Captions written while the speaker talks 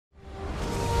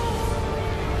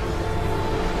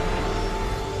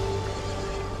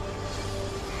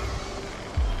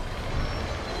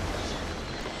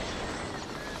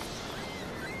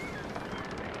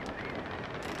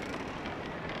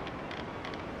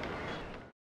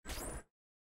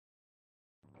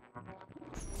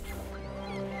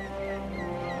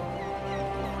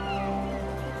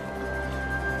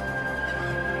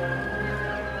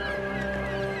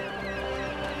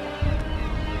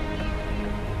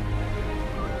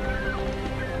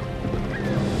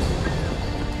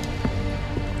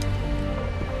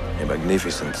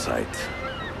magnificent sight.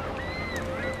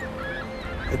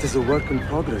 It is a work in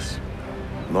progress.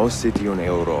 No city in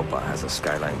Europa has a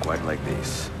skyline quite like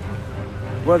this.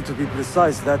 Well, to be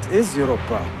precise, that is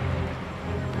Europa.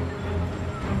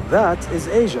 That is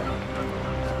Asia.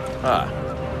 Ah.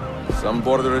 Some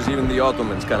borders even the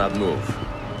Ottomans cannot move.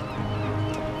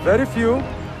 Very few.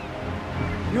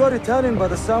 You are Italian by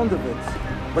the sound of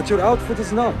it, but your outfit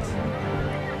is not.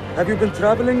 Have you been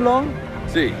traveling long?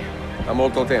 Si, da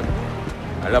molto tempo.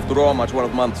 I left Rome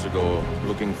 12 months ago,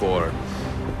 looking for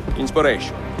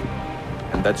inspiration.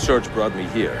 And that search brought me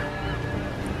here.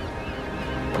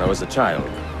 When I was a child,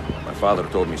 my father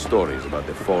told me stories about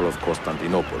the fall of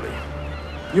Constantinople.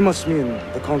 You must mean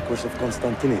the conquest of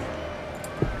Constantinople.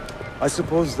 I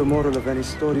suppose the moral of any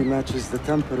story matches the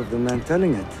temper of the man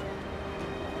telling it.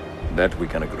 That we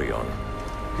can agree on.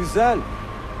 Güzel.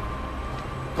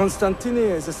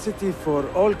 Constantinople is a city for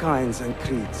all kinds and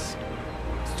creeds.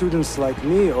 Students like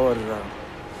me or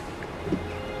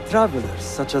travelers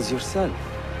such as yourself.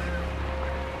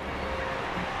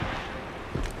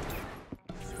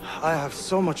 I have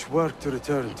so much work to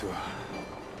return to.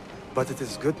 But it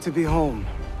is good to be home.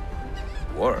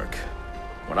 Work?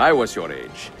 When I was your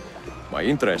age, my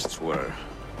interests were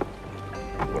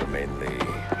mainly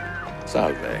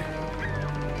salve.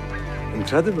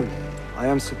 Incredible. I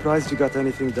am surprised you got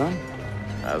anything done.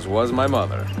 As was my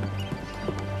mother.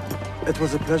 It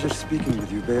was a pleasure speaking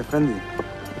with you, Bey Effendi.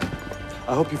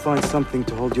 I hope you find something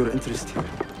to hold your interest here.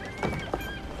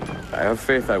 I have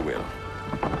faith I will.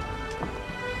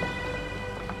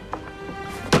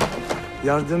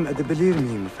 Yardım edebilir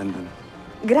miyim efendim?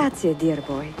 Grazie, dear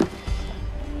boy.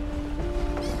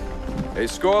 A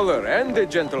scholar and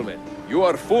a gentleman. You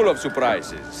are full of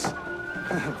surprises.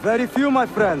 Very few, my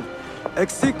friend.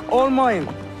 Eksik olmayın.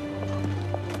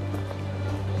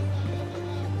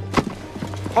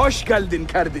 Hoş geldin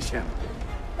kardeşim.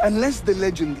 Unless the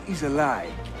legend is a lie,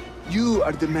 you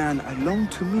are the man I long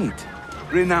to meet.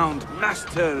 Renowned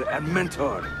master and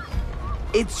mentor.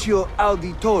 Ezio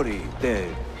Auditore de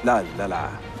la.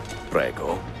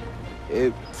 Prego.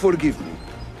 Forgive me.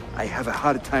 I have a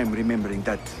hard time remembering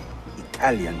that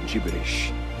Italian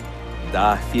gibberish.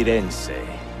 Da Firenze,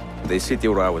 the city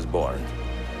where I was born.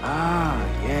 Ah,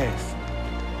 yes.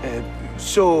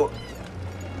 So,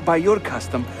 by your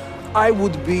custom, I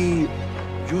would be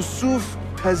Yusuf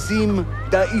Kazim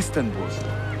da Istanbul.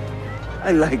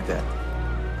 I like that.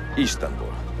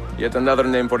 Istanbul. Yet another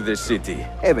name for this city.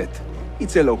 Evet,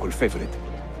 it's a local favorite.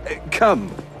 Come,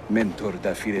 Mentor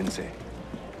da Firenze.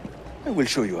 I will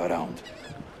show you around.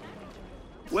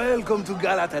 Welcome to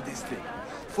Galata district.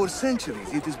 For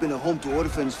centuries, it has been a home to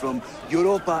orphans from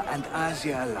Europa and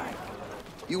Asia alike.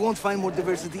 You won't find more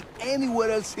diversity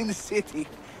anywhere else in the city.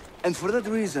 And for that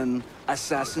reason,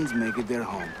 assassins make it their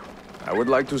home. I would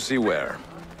like to see where.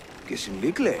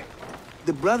 Kesinlikle.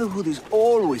 The Brotherhood is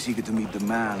always eager to meet the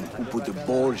man who put the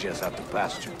Borgias out to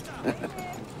pasture.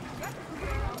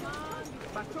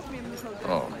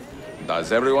 Oh.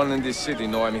 Does everyone in this city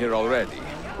know I'm here already?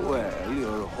 Well,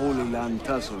 your Holy Land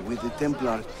tussle with the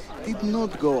Templars did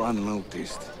not go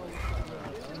unnoticed.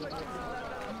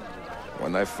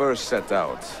 When I first set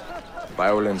out,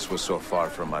 violence was so far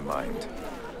from my mind.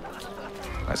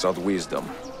 I sought wisdom.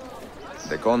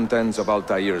 The contents of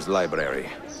Altair's library.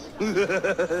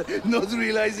 Not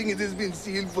realizing it has been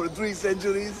sealed for 3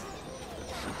 centuries?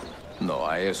 No,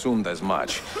 I assumed as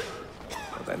much.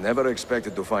 But I never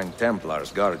expected to find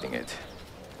Templars guarding it.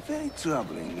 Very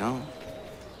troubling, no?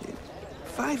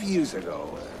 5 years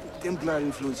ago, Templar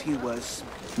influence here was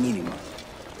minimal.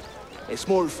 A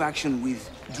small faction with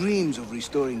dreams of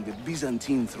restoring the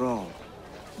Byzantine throne.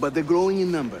 But they're growing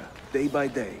in number, day by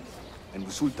day. And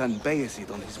with Sultan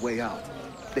Bayezid on his way out,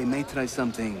 they may try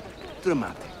something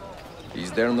dramatic.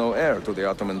 Is there no heir to the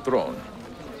Ottoman throne?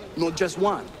 Not just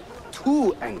one,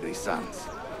 2 angry sons.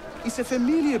 It's a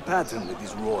familiar pattern with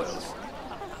these royals.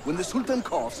 When the Sultan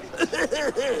coughs,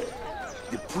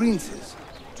 the princes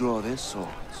draw their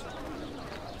swords.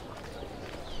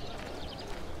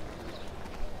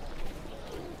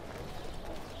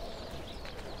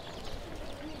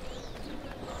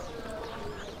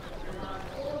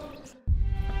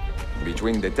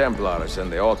 Between the Templars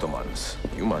and the Ottomans,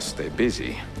 you must stay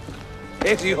busy.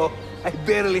 Ezio, I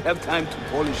barely have time to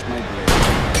polish my blade.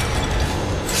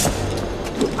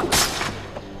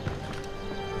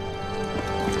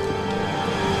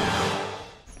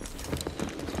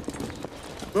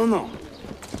 No.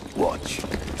 Watch.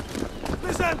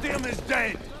 Byzantium is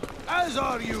dead, as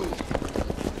are you.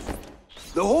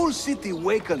 The whole city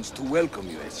wakens to welcome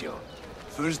you, Ezio.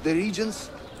 First the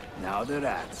regents, now the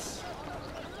rats.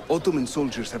 Ottoman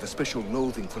soldiers have a special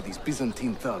loathing for these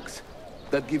Byzantine thugs.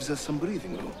 That gives us some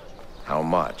breathing room. How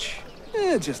much?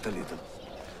 Just a little.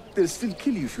 They'll still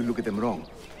kill you if you look at them wrong.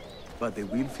 But they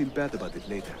will feel bad about it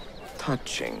later.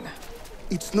 Touching.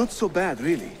 It's not so bad,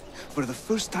 really. For the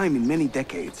first time in many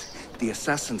decades, the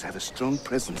assassins have a strong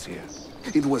presence here.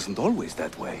 It wasn't always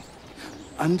that way.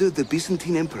 Under the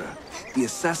Byzantine Emperor, the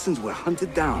assassins were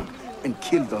hunted down and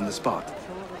killed on the spot.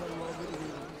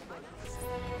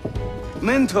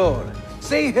 Mentor,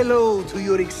 say hello to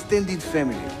your extended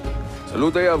family.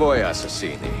 Salute a voi,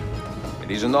 assassini.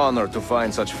 It is an honor to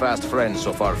find such fast friends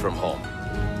so far from home.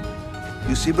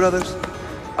 You see, brothers?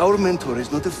 Our mentor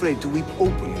is not afraid to weep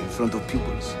openly in front of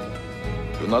pupils.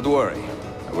 Do not worry.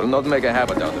 I will not make a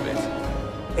habit out of it.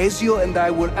 Ezio and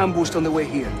I were ambushed on the way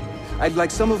here. I'd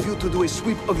like some of you to do a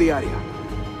sweep of the area.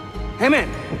 Hey, men!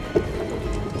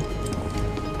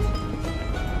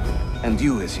 And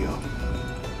you, Ezio.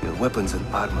 Your weapons and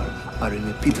armor are in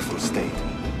a pitiful state.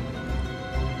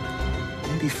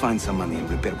 Maybe find some money and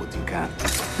repair what you can.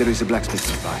 There is a blacksmith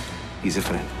nearby. He's a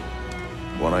friend.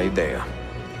 Buona idea.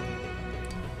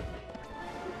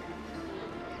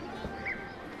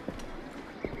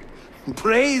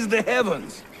 Praise the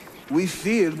heavens! We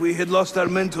feared we had lost our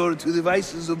mentor to the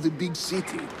vices of the big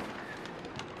city.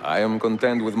 I am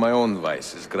content with my own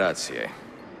vices, grazie.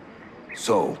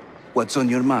 So, what's on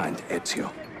your mind,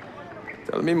 Ezio?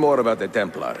 Tell me more about the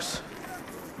Templars.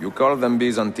 You call them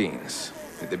Byzantines.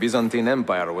 The Byzantine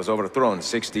Empire was overthrown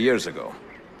 60 years ago.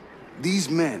 These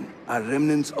men are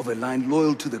remnants of a line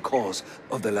loyal to the cause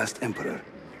of the last emperor,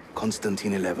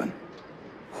 Constantine XI.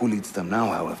 Who leads them now,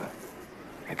 however?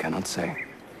 I cannot say.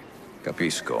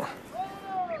 Capisco.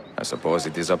 I suppose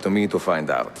it is up to me to find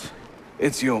out.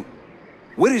 Ezio,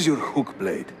 where is your hook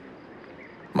blade?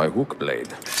 My hook blade?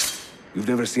 You've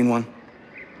never seen one?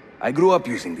 I grew up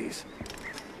using these.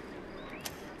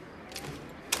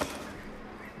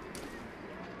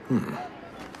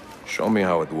 Show me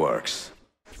how it works.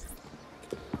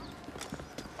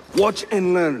 Watch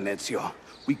and learn, Ezio.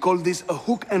 We call this a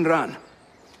hook and run.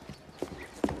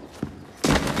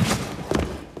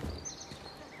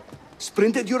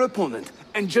 Sprint at your opponent,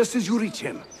 and just as you reach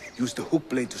him, use the hook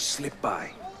blade to slip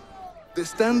by. The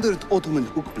standard Ottoman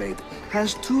hook blade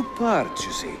has two parts,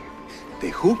 you see. The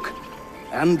hook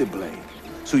and the blade.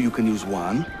 So you can use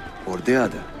one or the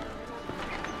other.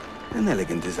 An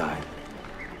elegant design.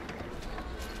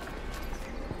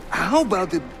 How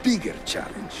about a bigger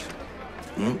challenge?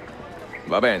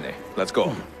 Va bene, let's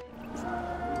go.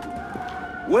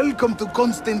 Welcome to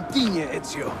Constantine,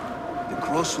 Ezio. The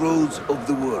crossroads of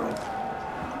the world.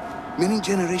 Many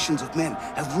generations of men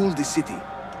have ruled the city,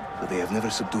 but they have never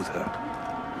subdued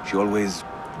her. She always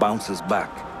bounces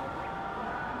back.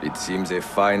 It seems a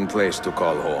fine place to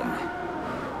call home.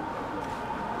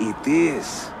 It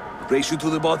is. Race you to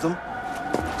the bottom?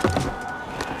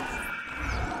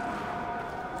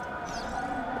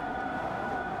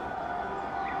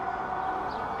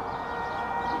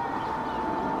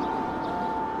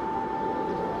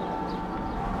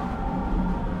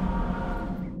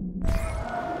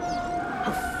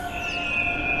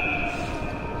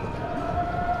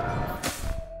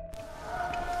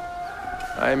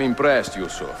 I am impressed,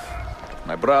 Yusuf.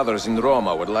 My brothers in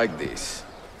Roma would like this.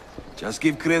 Just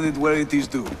give credit where it is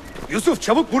due. Yusuf,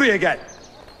 çabuk buraya gel.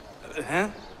 Huh?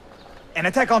 An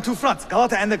attack on two fronts,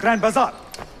 Galata and the Grand Bazaar.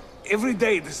 Every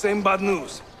day, the same bad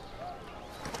news.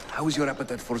 How is your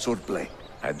appetite for swordplay?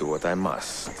 I do what I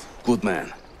must. Good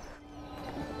man.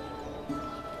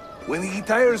 When he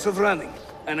tires of running,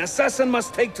 an assassin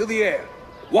must take to the air.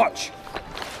 Watch!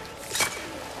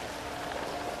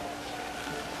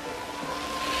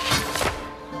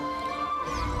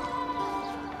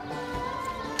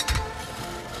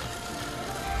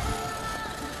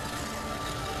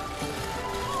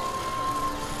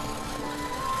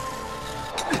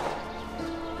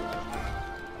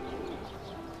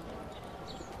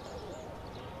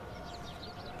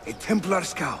 A Templar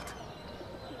scout.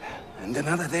 And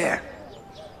another there.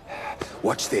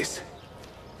 Watch this.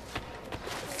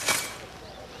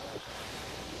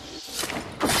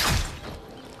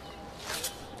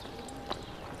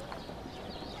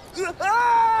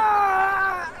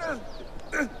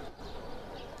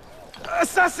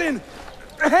 Assassin!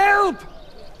 Help!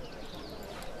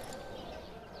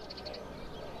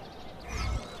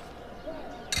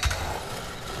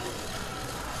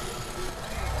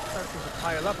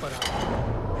 Pile up around.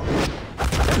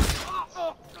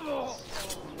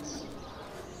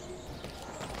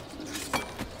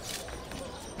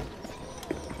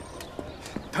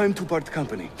 Time to part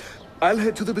company. I'll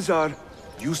head to the bazaar.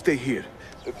 You stay here.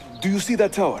 Do you see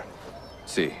that tower?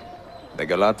 See, the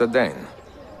Galata Den.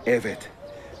 Evet.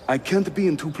 I can't be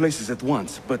in two places at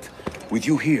once, but with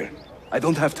you here, I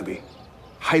don't have to be.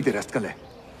 Haydi rastgele.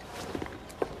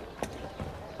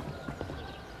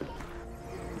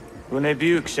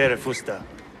 Unebuk, Sheriff Usta.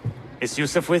 Is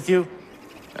Yusuf with you?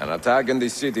 An attack in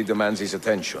this city demands his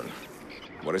attention.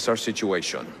 What is our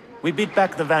situation? We beat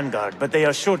back the Vanguard, but they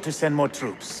are sure to send more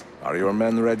troops. Are your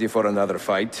men ready for another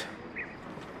fight?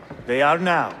 They are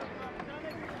now.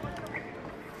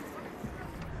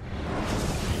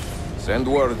 Send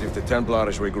word if the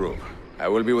Templars regroup. I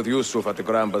will be with Yusuf at the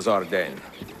Grand Bazaar then.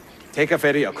 Take a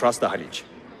ferry across the Harij.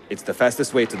 It's the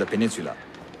fastest way to the peninsula.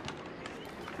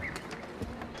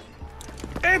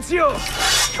 Ezio!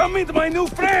 Come meet my new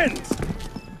friends!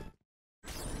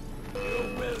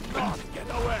 You will not get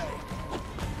away!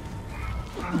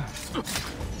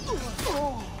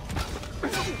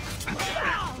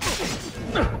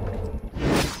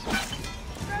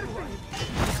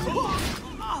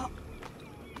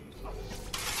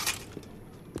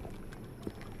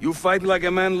 You fight like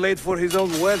a man late for his own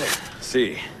wedding.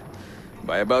 See,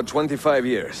 by about 25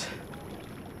 years.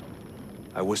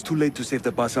 I was too late to save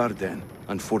the Bazaar then,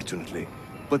 unfortunately.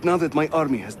 But now that my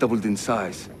army has doubled in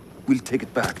size, we'll take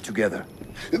it back together.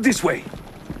 This way!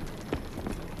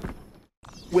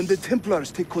 When the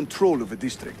Templars take control of a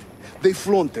district, they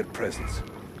flaunt their presence.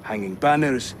 Hanging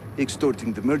banners,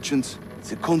 extorting the merchants,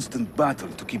 it's a constant battle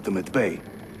to keep them at bay.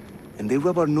 And they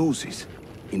rub our noses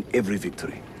in every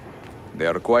victory. They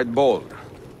are quite bold.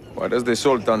 Why does the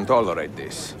Sultan tolerate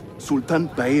this? Sultan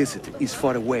Bayezid is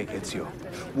far away, Ezio.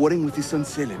 Warring with his son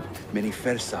Selim, many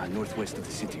Fersa northwest of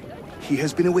the city. He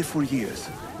has been away for years,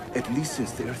 at least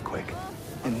since the earthquake,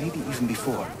 and maybe even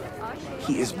before.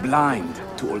 He is blind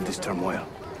to all this turmoil.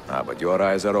 Ah, but your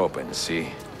eyes are open, see?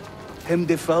 Hem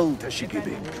defal,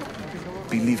 Tashigibi.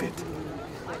 Believe it.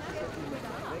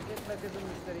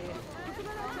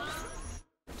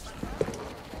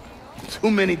 Too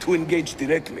many to engage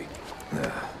directly.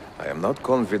 I am not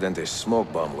confident a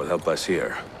smoke bomb will help us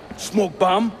here. Smoke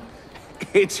bomb?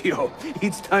 Ezio,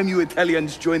 it's time you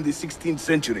Italians joined the 16th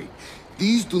century.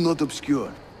 These do not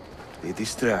obscure. They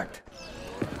distract.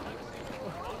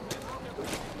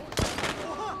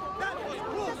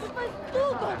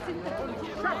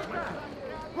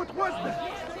 What was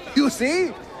that? You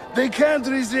see? They can't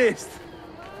resist.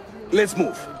 Let's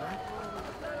move.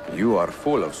 You are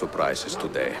full of surprises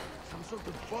today.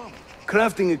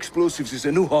 Crafting explosives is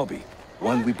a new hobby.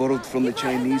 One we borrowed from the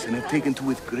Chinese and have taken to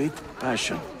with great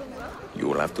passion. You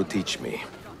will have to teach me.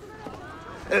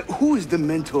 Who is the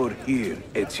mentor here,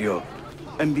 Ezio?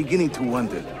 I'm beginning to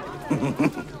wonder.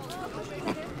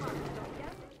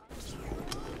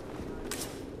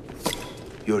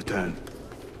 Your turn.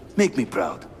 Make me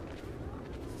proud.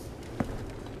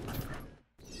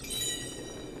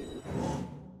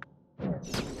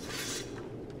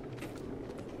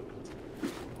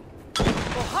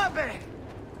 Mojave!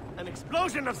 An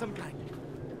explosion of some kind.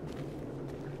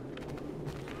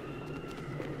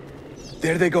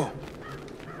 There they go.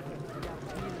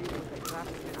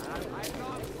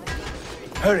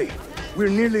 Hurry! We're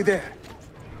nearly there.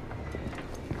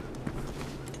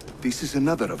 This is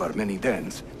another of our many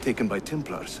dens, taken by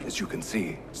Templars, as you can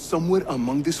see. Somewhere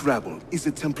among this rabble is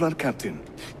a Templar captain.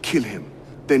 Kill him,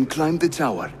 then climb the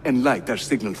tower and light our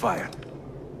signal fire.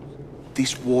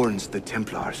 This warns the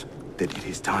Templars that it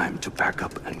is time to pack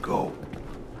up and go.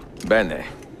 Bene,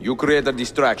 you create a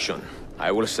distraction.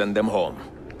 I will send them home.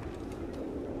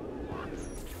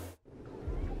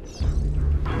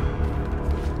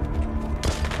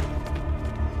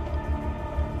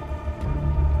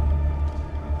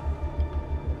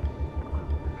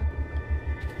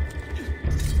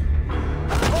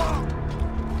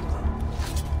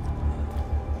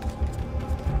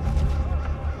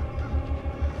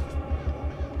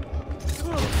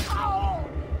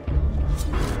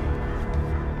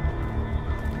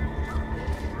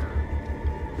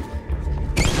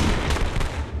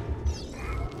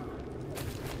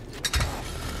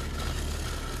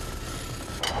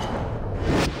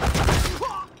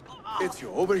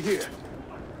 Ezio, over here.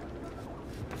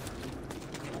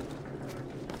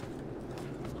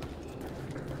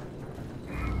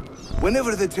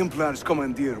 Whenever the Templars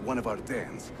commandeer one of our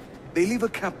dens, they leave a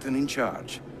captain in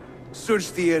charge.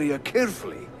 Search the area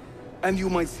carefully, and you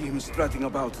might see him strutting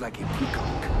about like a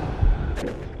peacock.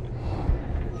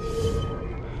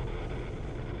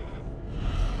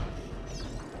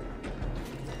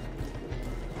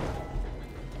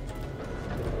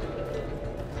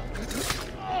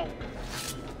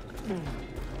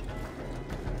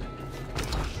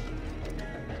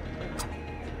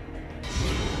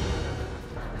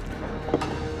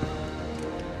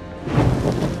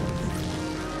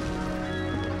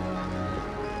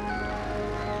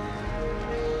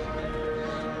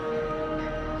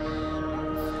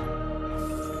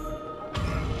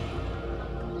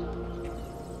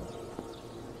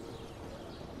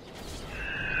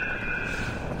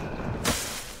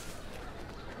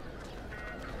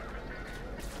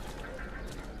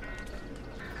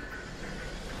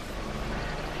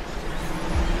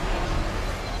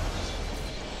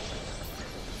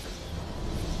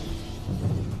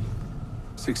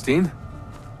 16?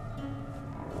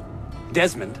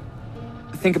 Desmond,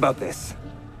 think about this.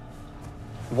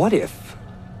 What if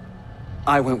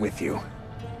I went with you?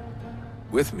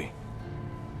 With me?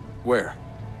 Where?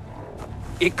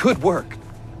 It could work.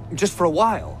 Just for a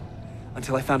while.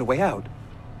 Until I found a way out.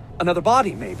 Another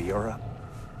body, maybe, or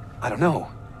I don't know.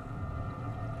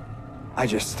 I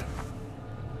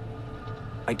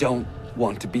don't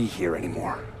want to be here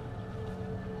anymore.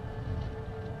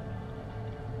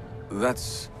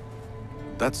 That's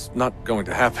not going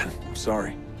to happen. I'm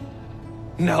sorry.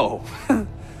 No.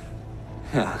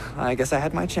 I guess I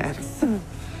had my chance.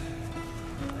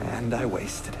 And I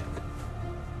wasted it.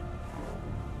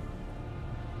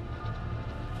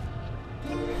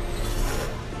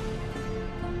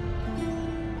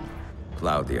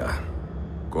 Claudia,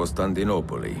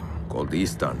 Constantinople, called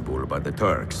Istanbul by the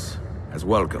Turks, has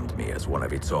welcomed me as one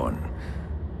of its own.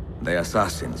 The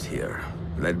assassins here,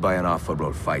 led by an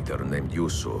affable fighter named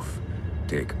Yusuf,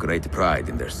 take great pride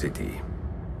in their city.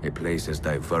 A place as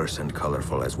diverse and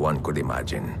colorful as one could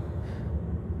imagine.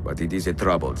 But it is a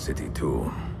troubled city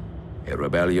too. A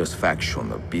rebellious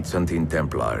faction of Byzantine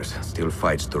Templars still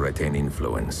fights to retain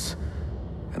influence.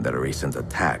 And their recent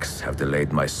attacks have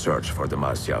delayed my search for the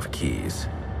Masyav keys.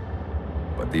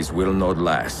 But this will not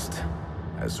last.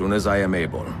 As soon as I am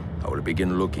able, I will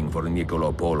begin looking for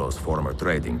Nicolo Polo's former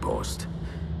trading post,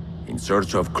 in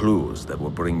search of clues that will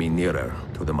bring me nearer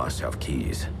to the Masyav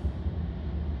keys.